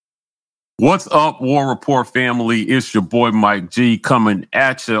What's up, War Report family? It's your boy Mike G coming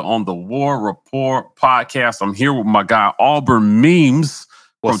at you on the War Report podcast. I'm here with my guy Auburn Memes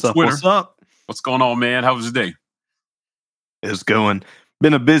from Twitter. What's up? What's going on, man? How was your day? It's going.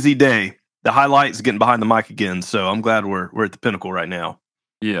 Been a busy day. The highlights getting behind the mic again, so I'm glad we're at the pinnacle right now.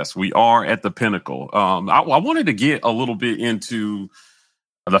 Yes, we are at the pinnacle. I wanted to get a little bit into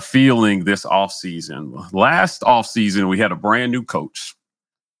the feeling this offseason. Last offseason, we had a brand new coach.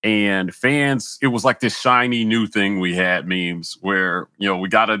 And fans, it was like this shiny new thing we had, memes, where, we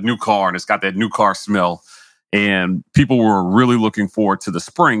got a new car and it's got that new car smell. And people were really looking forward to the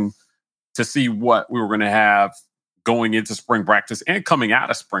spring to see what we were going to have going into spring practice and coming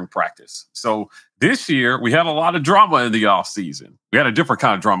out of spring practice. So this year, we had a lot of drama in the offseason. We had a different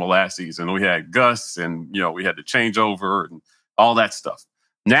kind of drama last season. We had Gus and, we had the changeover and all that stuff.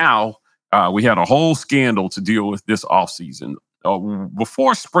 Now, we had a whole scandal to deal with this offseason.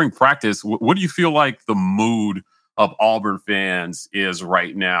 Before spring practice, what do you feel like the mood of Auburn fans is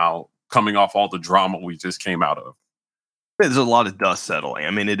right now, coming off all the drama we just came out of? There's a lot of dust settling. I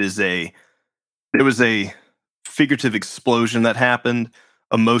mean, there was a figurative explosion that happened.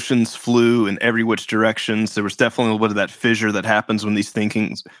 Emotions flew in every which directions. There was definitely a little bit of that fissure that happens when these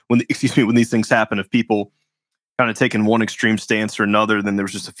things happen, of people kind of taking one extreme stance or another. Then there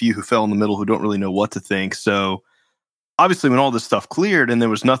was just a few who fell in the middle who don't really know what to think. So obviously, when all this stuff cleared and there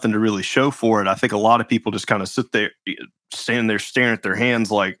was nothing to really show for it, I think a lot of people just kind of stand there staring at their hands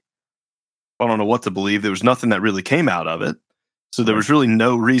like, I don't know what to believe. There was nothing that really came out of it. So there was really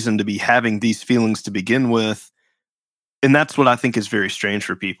no reason to be having these feelings to begin with. And that's what I think is very strange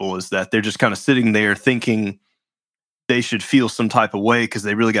for people, is that they're just kind of sitting there thinking they should feel some type of way because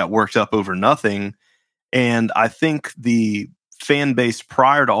they really got worked up over nothing. And I think the fan base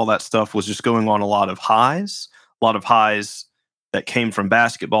prior to all that stuff was just going on a lot of highs that came from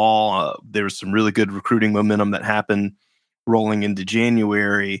basketball. There was some really good recruiting momentum that happened rolling into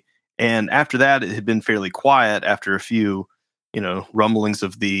January. And after that, it had been fairly quiet after a few, rumblings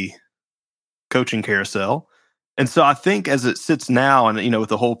of the coaching carousel. And so I think as it sits now, and, with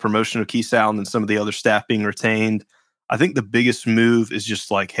the whole promotion of Key Sound and some of the other staff being retained, I think the biggest move is just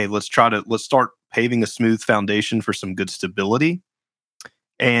like, hey, let's start paving a smooth foundation for some good stability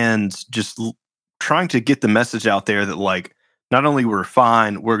and just trying to get the message out there that, like, not only we're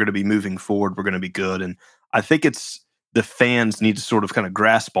fine, we're going to be moving forward, we're going to be good. And I think it's the fans need to sort of kind of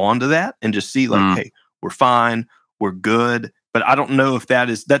grasp onto that and just see, like, hey, we're fine, we're good. But I don't know if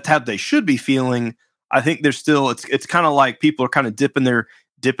that's how they should be feeling. I think there's still, it's kind of like people are kind of dipping their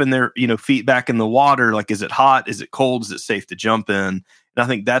feet back in the water. Like, is it hot? Is it cold? Is it safe to jump in? And I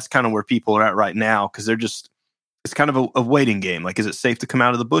think that's kind of where people are at right now, because they're just, it's kind of a waiting game. Like, is it safe to come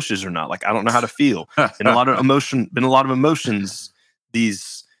out of the bushes or not? Like, I don't know how to feel. And a lot of emotions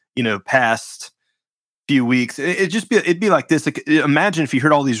these, past few weeks. It'd be like this. Like, imagine if you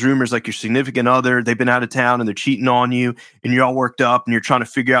heard all these rumors, like your significant other, they've been out of town and they're cheating on you, and you're all worked up and you're trying to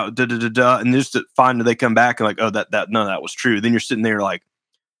figure out and just to find that they come back and like, oh, that none of that was true. Then you're sitting there like,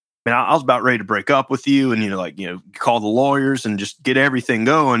 man, I was about ready to break up with you, and call the lawyers and just get everything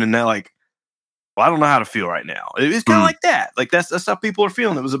going, and they're like, well, I don't know how to feel right now. It's kind of like that. Like, that's how people are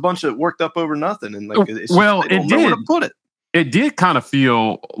feeling. It was a bunch of worked up over nothing, and like, they don't know where to put it. It did kind of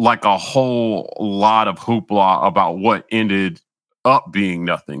feel like a whole lot of hoopla about what ended up being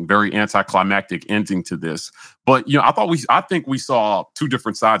nothing. Very anticlimactic ending to this. But I think we saw two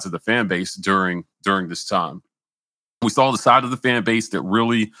different sides of the fan base during this time. We saw the side of the fan base that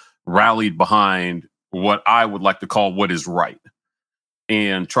really rallied behind what I would like to call what is right,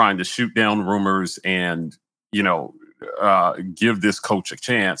 and trying to shoot down rumors and, give this coach a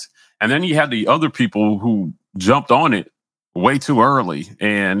chance. And then you had the other people who jumped on it way too early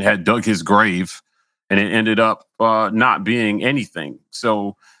and had dug his grave, and it ended up not being anything.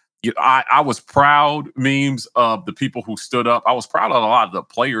 So I was proud, memes, of the people who stood up. I was proud of a lot of the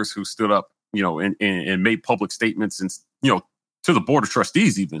players who stood up, and made public statements, and, to the board of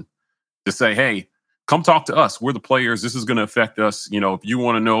trustees even, to say, hey, come talk to us. We're the players. This is going to affect us. If you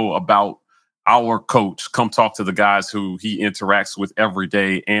want to know about our coach, come talk to the guys who he interacts with every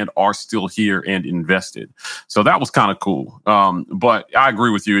day and are still here and invested. So that was kind of cool. But I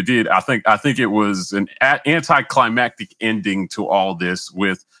agree with you. It did. I think it was an anticlimactic ending to all this,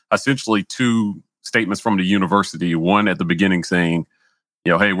 with essentially two statements from the university. One at the beginning saying,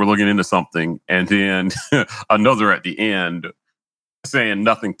 hey, we're looking into something. And then another at the end saying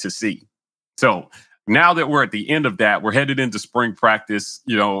nothing to see. So now that we're at the end of that, we're headed into spring practice.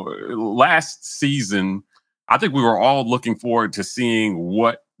 Last season, I think we were all looking forward to seeing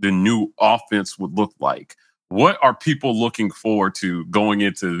what the new offense would look like, what are people looking forward to going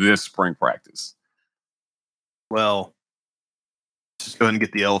into this spring practice? Well, just go ahead and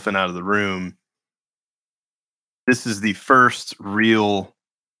get the elephant out of the room. This is the first real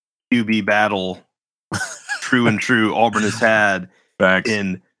QB battle, true and true, Auburn has had Facts.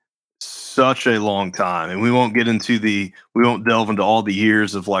 in such a long time. And we won't delve into all the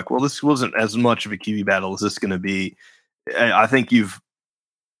years of like, well, this wasn't as much of a QB battle as this going to be. I think you've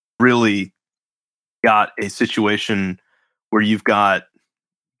really got a situation where you've got,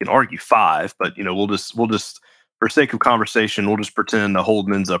 you can argue 5, but we'll just for sake of conversation, we'll just pretend the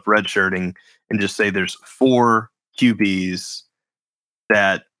Holden ends up redshirting and just say there's 4 QBs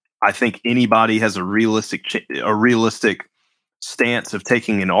that I think anybody has a realistic stance of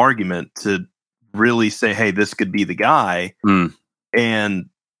taking an argument to really say, hey, this could be the guy. And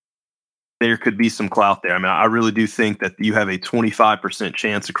there could be some clout there. I mean, I really do think that you have a 25%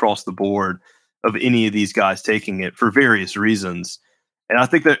 chance across the board of any of these guys taking it for various reasons. And I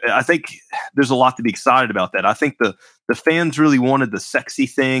think there's a lot to be excited about that. I think the fans really wanted the sexy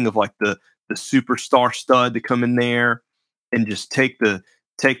thing of like the superstar stud to come in there and just take the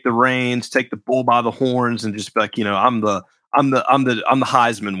reins, take the bull by the horns, and just be like, I'm the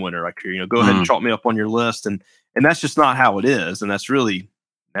Heisman winner right here. Go ahead and chalk me up on your list. And that's just not how it is. And that's really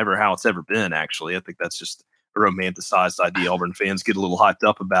never how it's ever been, actually. I think that's just a romanticized idea Auburn fans get a little hyped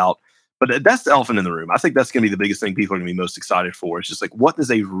up about. But that's the elephant in the room. I think that's going to be the biggest thing people are going to be most excited for. It's just like, what does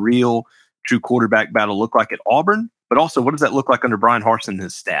a real, true quarterback battle look like at Auburn? But also, what does that look like under Brian Harsin and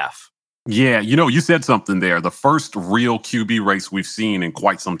his staff? Yeah, you said something there. The first real QB race we've seen in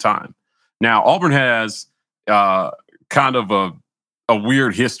quite some time. Now, Auburn has kind of a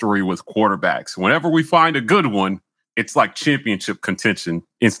weird history with quarterbacks. Whenever we find a good one, it's like championship contention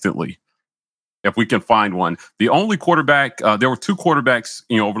instantly. If we can find one. The only quarterback, there were 2 quarterbacks,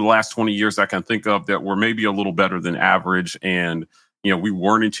 over the last 20 years I can think of that were maybe a little better than average. And, we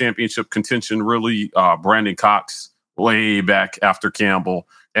weren't in championship contention really. Brandon Cox way back after Campbell.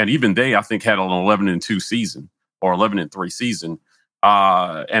 And even they, I think, had an 11-2 season or 11-3 season.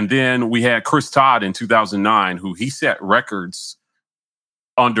 And then we had Chris Todd in 2009, who he set records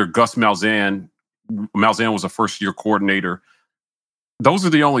under Gus Malzahn. Malzahn was a first-year coordinator. Those are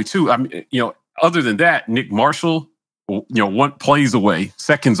the only 2. I mean, other than that, Nick Marshall, 1 plays away,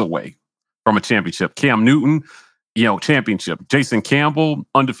 seconds away from a championship. Cam Newton, championship. Jason Campbell,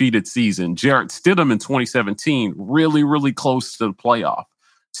 undefeated season. Jarrett Stidham in 2017, really, really close to the playoff.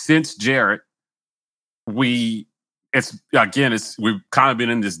 Since Jarrett, we've kind of been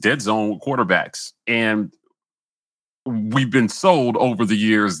in this dead zone with quarterbacks, and we've been sold over the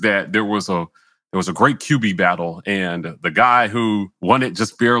years that there was a great QB battle, and the guy who won it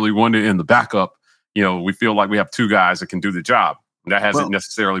just barely won it in the backup. We feel like we have 2 guys that can do the job. That hasn't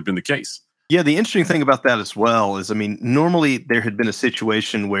necessarily been the case. Yeah, the interesting thing about that as well is, I mean, normally there had been a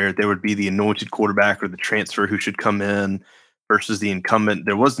situation where there would be the anointed quarterback or the transfer who should come in versus the incumbent.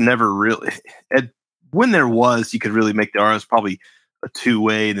 There was never really, when there was, you could really make the argument probably a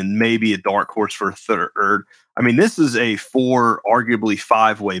 2-way, and then maybe a dark horse for a third. I mean, this is a 4, arguably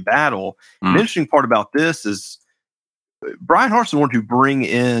 5-way battle. The interesting part about this is Brian Harsin wanted to bring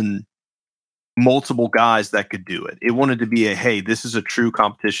in multiple guys that could do it. It wanted to be hey, this is a true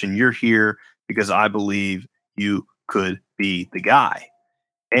competition. You're here because I believe you could be the guy.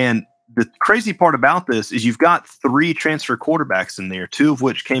 And the crazy part about this is you've got 3 transfer quarterbacks in there, 2 of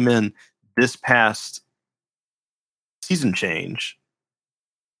which came in this past season change.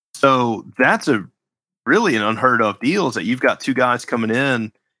 So that's really an unheard of deal, is that you've got 2 guys coming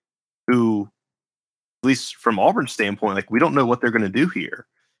in who, at least from Auburn's standpoint, like, we don't know what they're going to do here.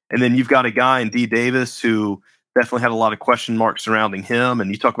 And then you've got a guy in D. Davis who definitely had a lot of question marks surrounding him. And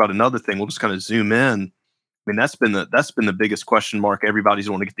you talk about another thing, we'll just kind of zoom in. I mean, that's been the biggest question mark everybody's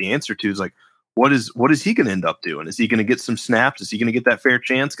wanting to get the answer to, is like, what is he going to end up doing? Is he going to get some snaps? Is he going to get that fair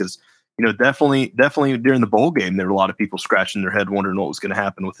chance? Because, definitely during the bowl game, there were a lot of people scratching their head wondering what was going to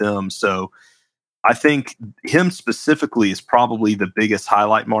happen with him. So I think him specifically is probably the biggest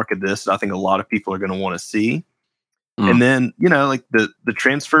highlight mark of this. I think a lot of people are going to want to see. And then, like the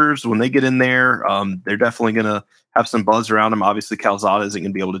transfers, when they get in there, they're definitely going to have some buzz around them. Obviously, Calzada isn't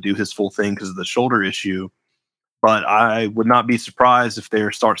going to be able to do his full thing because of the shoulder issue. But I would not be surprised if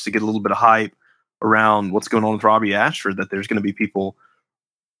there starts to get a little bit of hype around what's going on with Robbie Ashford, that there's going to be people,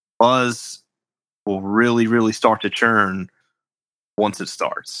 buzz will really, really start to churn once it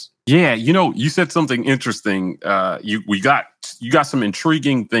starts. Yeah, you said something interesting. You got some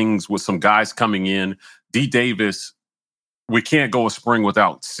intriguing things with some guys coming in. D. Davis, we can't go a spring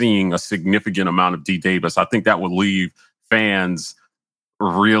without seeing a significant amount of D. Davis. I think that would leave fans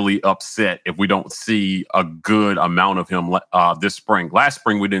really upset if we don't see a good amount of him this spring. Last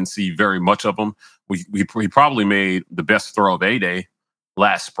spring, we didn't see very much of him. He probably made the best throw of A-Day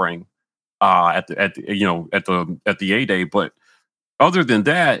last spring at the A-Day. But other than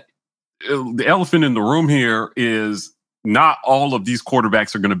that, the elephant in the room here is not all of these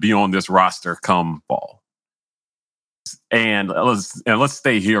quarterbacks are going to be on this roster come fall. And let's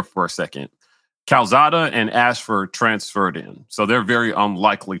stay here for a second. Calzada and Ashford transferred in, so they're very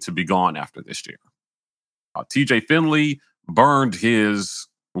unlikely to be gone after this year. TJ Finley burned his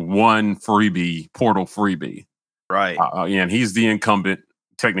one portal freebie. Right. And he's the incumbent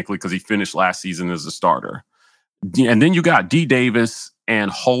technically because he finished last season as a starter. And then you got D. Davis and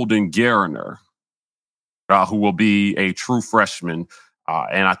Holden Garner, who will be a true freshman.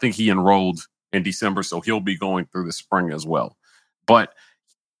 And I think he enrolled in December, so he'll be going through the spring as well. But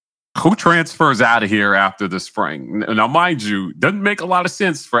who transfers out of here after the spring? Now, mind you, doesn't make a lot of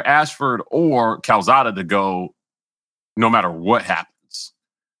sense for Ashford or Calzada to go no matter what happens.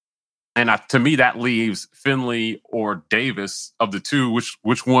 And to me, that leaves Finley or Davis. Of the two,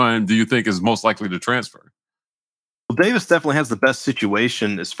 which one do you think is most likely to transfer? Well, Davis definitely has the best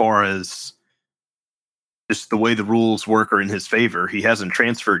situation as far as just the way the rules work are in his favor. He hasn't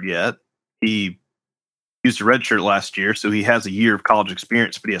transferred yet. He used a red shirt last year, so he has a year of college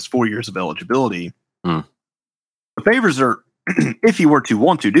experience, but he has 4 years of eligibility. The favors are, if he were to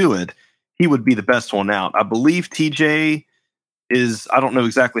want to do it, he would be the best one out. I believe TJ is, I don't know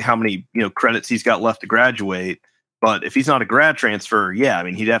exactly how many credits he's got left to graduate, but if he's not a grad transfer, yeah, I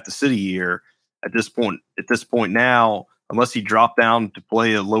mean, he'd have to sit a year at this point. At this point now, unless he dropped down to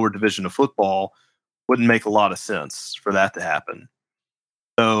play a lower division of football, wouldn't make a lot of sense for that to happen.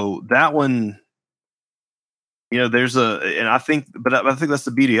 So that one, I think that's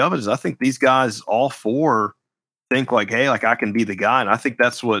the beauty of it is I think these guys, all four, think like, hey, like I can be the guy. And I think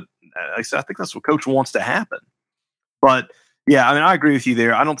that's what Coach wants to happen. But yeah, I mean, I agree with you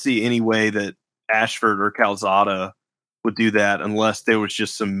there. I don't see any way that Ashford or Calzada would do that unless there was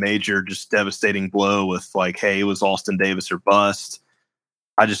just some major, just devastating blow with like, hey, it was Austin Davis or bust.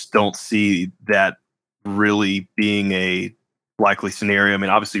 I just don't see that really being a likely scenario. I mean,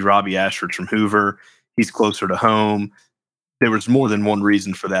 obviously Robbie Ashford's from Hoover. He's closer to home. There was more than one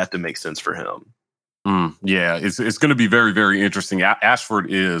reason for that to make sense for him. Yeah, it's going to be very, very interesting. Ashford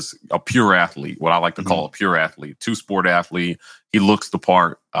is a pure athlete, what I like to call a pure athlete, two-sport athlete. He looks the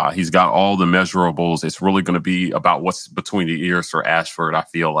part. He's got all the measurables. It's really going to be about what's between the ears for Ashford, I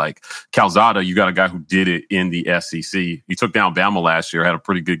feel like. Calzada, you got a guy who did it in the SEC. He took down Bama last year, had a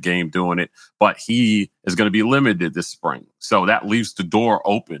pretty good game doing it, but he is going to be limited this spring. So that leaves the door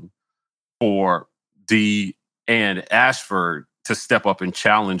open for D and Ashford to step up and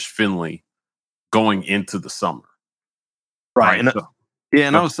challenge Finley going into the summer. Right.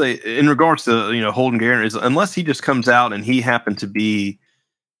 And I would say in regards to, Holden Garner, is unless he just comes out and he happened to be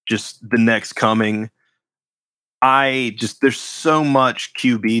just the next coming, there's so much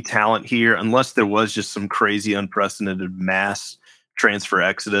QB talent here. Unless there was just some crazy unprecedented mass transfer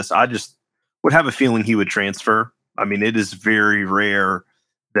exodus, I just would have a feeling he would transfer. I mean, it is very rare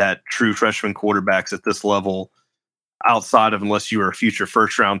that true freshman quarterbacks at this level, outside of unless you are a future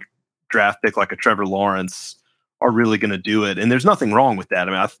first round draft pick like a Trevor Lawrence, are really going to do it. And there's nothing wrong with that.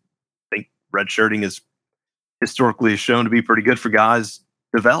 I mean, I think redshirting is historically shown to be pretty good for guys'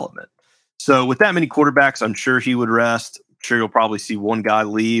 development. So with that many quarterbacks, I'm sure he would rest. I'm sure you'll probably see one guy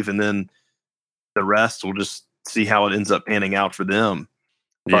leave, and then the rest we'll just see how it ends up panning out for them.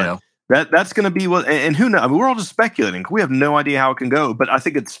 Yeah. But that's going to be what, and who knows? I mean, we're all just speculating. We have no idea how it can go. But I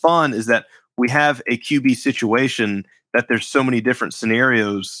think it's fun is that we have a QB situation that there's so many different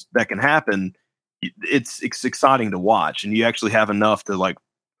scenarios that can happen. It's exciting to watch, and you actually have enough to like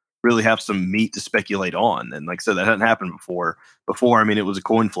really have some meat to speculate on. And like I said, that hadn't happened before. I mean, it was a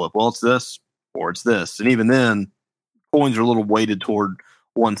coin flip. Well, it's this or it's this. And even then, coins are a little weighted toward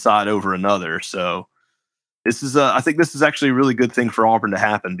one side over another. So I think this is actually a really good thing for Auburn to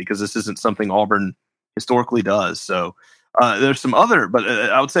happen, because this isn't something Auburn historically does. So there's some other, but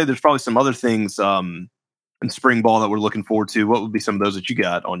I would say there's probably some other things in spring ball that we're looking forward to. What would be some of those that you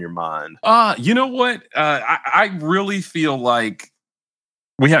got on your mind? You know what? I really feel like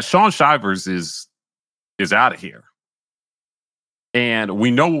we have Sean Shivers is out of here. And we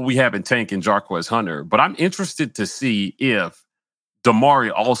know what we have in Tank and Jarquez Hunter, but I'm interested to see if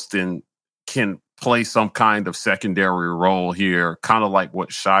Damari Alston can play some kind of secondary role here, kind of like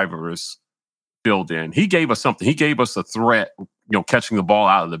what Shivers filled in. He gave us something. He gave us a threat, catching the ball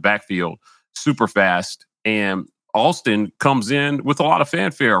out of the backfield super fast. And Alston comes in with a lot of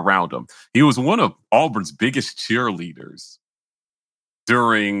fanfare around him. He was one of Auburn's biggest cheerleaders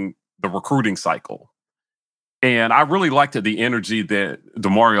during the recruiting cycle. And I really liked the energy that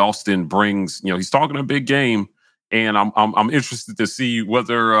Damari Alston brings. He's talking a big game, and I'm interested to see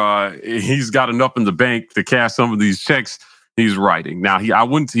whether he's got enough in the bank to cash some of these checks he's writing. Now,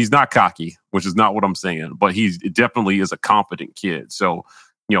 he's not cocky, which is not what I'm saying, but he definitely is a confident kid. So,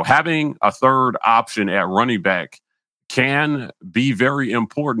 having a third option at running back can be very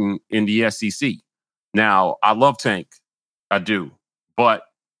important in the SEC. Now, I love Tank. I do. But,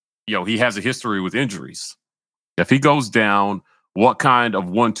 he has a history with injuries. If he goes down, what kind of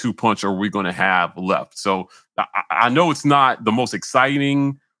 1-2 punch are we going to have left? So I know it's not the most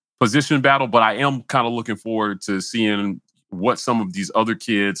exciting position battle, but I am kind of looking forward to seeing what some of these other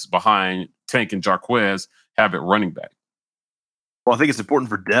kids behind Tank and Jarquez have at running back. Well, I think it's important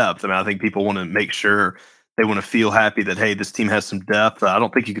for depth. I mean, I think people want to make sure they want to feel happy that, hey, this team has some depth. I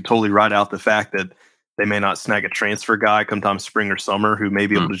don't think you could totally write out the fact that they may not snag a transfer guy come spring or summer who may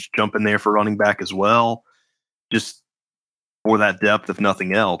be able to just jump in there for running back as well, just for that depth, if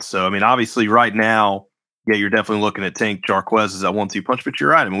nothing else. So, I mean, obviously right now, yeah, you're definitely looking at Tank Jarquez as that 1-2 punch, but you're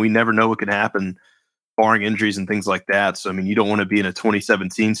right. I mean, we never know what can happen barring injuries and things like that. So, I mean, you don't want to be in a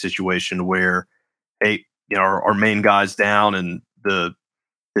 2017 situation where, hey, our main guy's down and the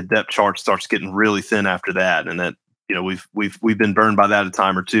depth chart starts getting really thin after that. And that, we've been burned by that a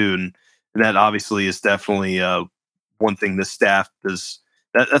time or two. And that obviously is definitely one thing this staff does.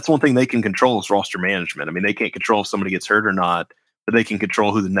 That's one thing they can control is roster management. I mean, they can't control if somebody gets hurt or not, but they can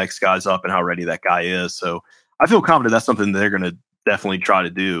control who the next guy's up and how ready that guy is. So I feel confident that's something they're going to definitely try to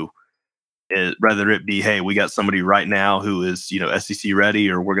do. Whether it be, hey, we got somebody right now who is, SEC ready,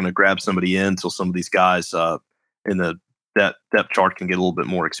 or we're going to grab somebody in until some of these guys in the depth chart can get a little bit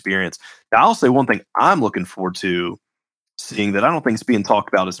more experience. Now, I'll say one thing I'm looking forward to seeing that I don't think it's being talked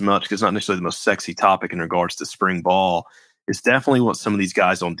about as much because it's not necessarily the most sexy topic in regards to spring ball. Is definitely what some of these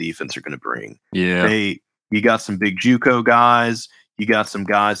guys on defense are going to bring. Yeah. You got some big JUCO guys. You got some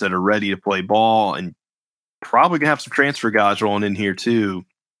guys that are ready to play ball, and probably going to have some transfer guys rolling in here too.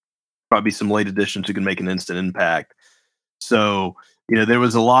 Probably some late additions who can make an instant impact. So, there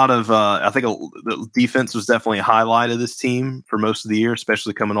was a lot of, I think the defense was definitely a highlight of this team for most of the year,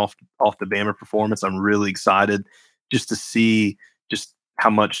 especially coming off the Bama performance. I'm really excited just to see just how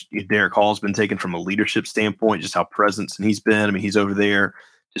much Derek Hall's been taken from a leadership standpoint, just how present he's been. I mean, he's over there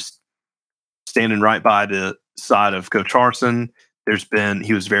just standing right by the side of Coach Harsin.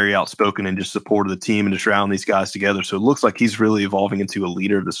 He was very outspoken and just support of the team and just rallying these guys together. So it looks like he's really evolving into a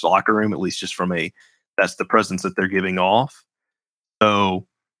leader of this locker room, at least just that's the presence that they're giving off. So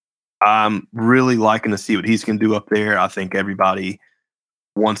I'm really liking to see what he's going to do up there. I think everybody,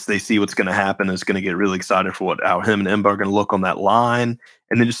 once they see what's going to happen, is going to get really excited for how him and Emba are going to look on that line.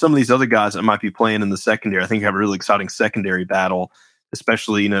 And then just some of these other guys that might be playing in the secondary. I think have a really exciting secondary battle,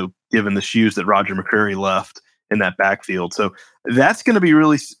 especially, given the shoes that Roger McCreary left in that backfield. So that's going to be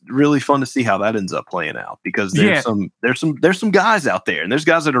really, really fun to see how that ends up playing out, because there's some guys out there, and there's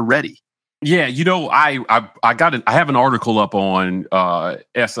guys that are ready. Yeah, I have an article up on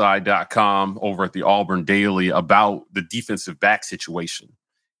SI.com over at the Auburn Daily about the defensive back situation.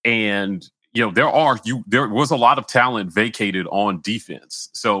 And there was a lot of talent vacated on defense.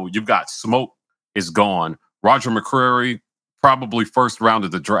 So you've got Smoke is gone. Roger McCreary, probably first round of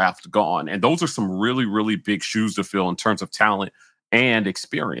the draft, gone. And those are some really, really big shoes to fill in terms of talent and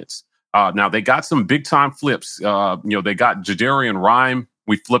experience. Now, they got some big-time flips. They got Jadarian Rhyme.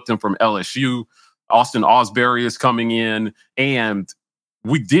 We flipped him from LSU. Austin Osbury is coming in. And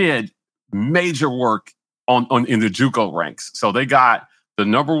we did major work on in the JUCO ranks. So they got the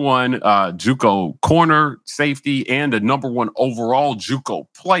number one JUCO corner safety and the number one overall JUCO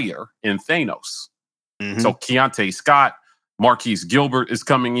player in Thanos. Mm-hmm. So Keontae Scott, Marquise Gilbert is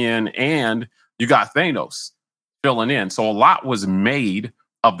coming in, and you got Thanos filling in. So a lot was made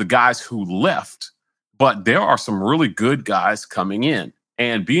of the guys who left, but there are some really good guys coming in.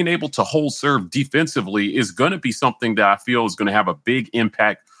 And being able to hold serve defensively is going to be something that I feel is going to have a big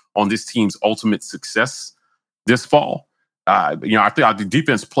impact on this team's ultimate success this fall. I think the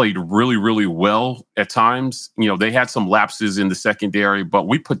defense played really, really well at times. They had some lapses in the secondary, but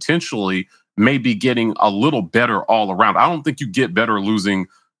we potentially may be getting a little better all around. I don't think you get better losing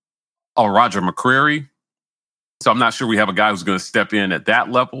a Roger McCreary. So I'm not sure we have a guy who's going to step in at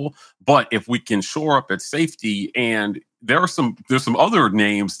that level. But if we can shore up at safety, and there's some other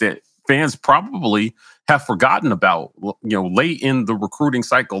names that fans probably have forgotten about. Late in the recruiting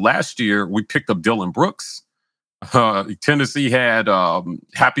cycle last year, we picked up Dylan Brooks. Tennessee had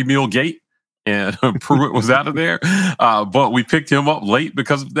Happy Meal Gate, and Pruitt was out of there. But we picked him up late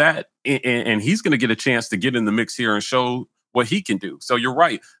because of that. And he's going to get a chance to get in the mix here and show what he can do. So you're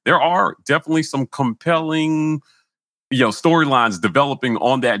right. There are definitely some compelling, storylines developing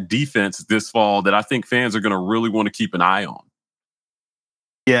on that defense this fall that I think fans are going to really want to keep an eye on.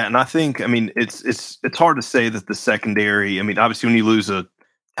 Yeah, and I think, it's hard to say that the secondary. Obviously, when you lose a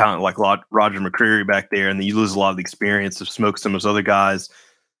talent like Roger McCreary back there, and then you lose a lot of the experience of Smoke, some of those other guys,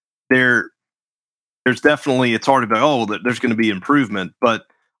 there's definitely, it's hard to be like, oh, there's going to be improvement. But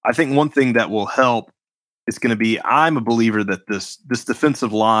I think one thing that will help is going to be, I'm a believer that this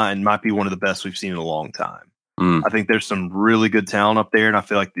defensive line might be one of the best we've seen in a long time. I think there's some really good talent up there, and I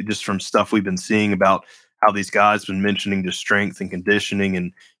feel like just from stuff we've been seeing about how these guys have been mentioning just strength and conditioning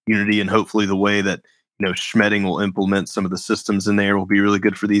and unity, and hopefully the way that Schmedding will implement some of the systems in there will be really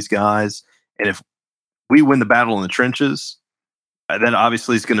good for these guys. And if we win the battle in the trenches, that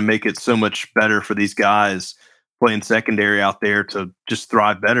obviously is going to make it so much better for these guys playing secondary out there to just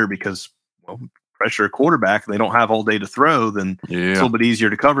thrive better, because pressure a quarterback and they don't have all day to throw, then it's a little bit easier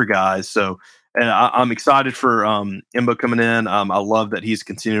to cover guys. So, and I'm excited for Imba coming in. I love that he's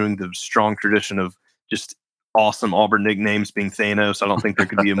continuing the strong tradition of just awesome Auburn nicknames, being Thanos. I don't think there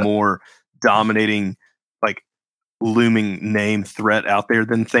could be a more dominating, looming name threat out there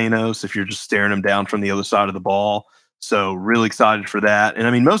than Thanos if you're just staring him down from the other side of the ball. So really excited for that.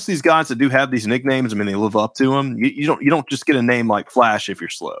 And most of these guys that do have these nicknames, they live up to them. You don't just get a name like Flash if you're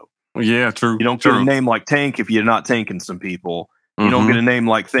slow. Yeah, true. You don't get a name like Tank if you're not tanking some people. You don't get a name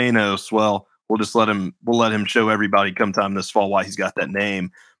like Thanos. Well, we'll let him show everybody come time this fall why he's got that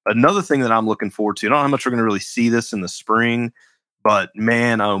name. Another thing that I'm looking forward to, I don't know how much we're going to really see this in the spring, but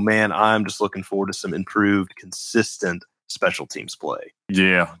man, oh man, I'm just looking forward to some improved, consistent special teams play.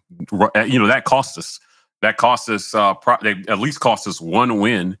 Yeah. That cost us. They at least cost us one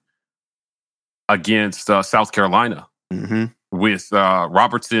win against South Carolina with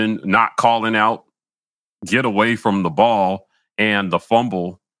Robertson not calling out, get away from the ball, and the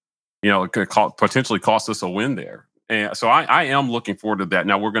fumble. It could potentially cost us a win there. And so I am looking forward to that.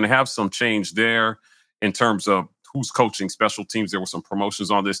 Now, we're going to have some change there in terms of who's coaching special teams. There were some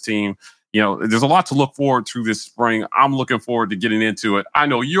promotions on this team. There's a lot to look forward to this spring. I'm looking forward to getting into it. I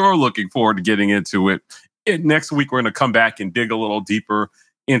know you're looking forward to getting into it. Next week, we're going to come back and dig a little deeper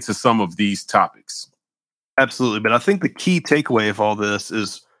into some of these topics. Absolutely. But I think the key takeaway of all this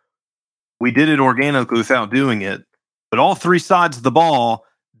is we did it organically without doing it. But all three sides of the ball,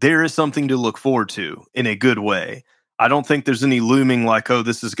 there is something to look forward to in a good way. I don't think there's any looming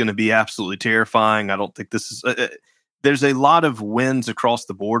this is going to be absolutely terrifying. I don't think this is there's a lot of wins across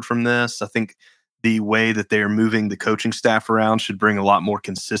the board from this. I think the way that they're moving the coaching staff around should bring a lot more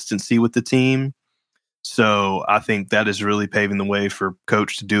consistency with the team. So I think that is really paving the way for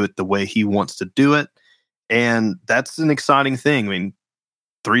Coach to do it the way he wants to do it. And that's an exciting thing.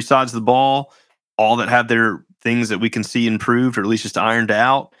 Three sides of the ball, all that have their things that we can see improved or at least just ironed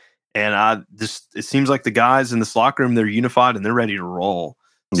out. And it seems like the guys in this locker room, they're unified and they're ready to roll.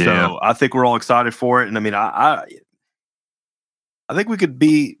 Yeah. So I think we're all excited for it. And I think we could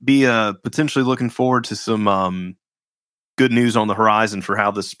be potentially looking forward to some good news on the horizon for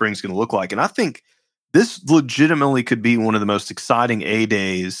how this spring's going to look like. And I think this legitimately could be one of the most exciting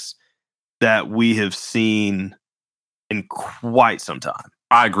A-days that we have seen in quite some time.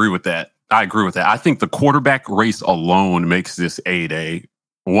 I agree with that. I think the quarterback race alone makes this A-day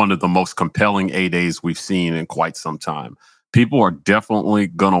one of the most compelling A-days we've seen in quite some time. People are definitely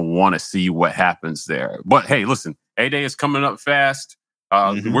going to want to see what happens there. But hey, listen, A-day is coming up fast.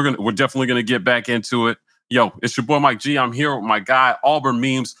 We're definitely going to get back into it. Yo, it's your boy Mike G. I'm here with my guy, Auburn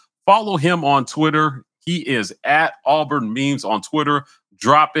Memes. Follow him on Twitter. He is at Auburn Memes on Twitter,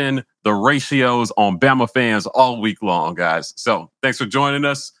 dropping the ratios on Bama fans all week long, guys. So thanks for joining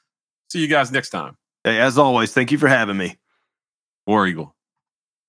us. See you guys next time. Hey, as always, thank you for having me. War Eagle.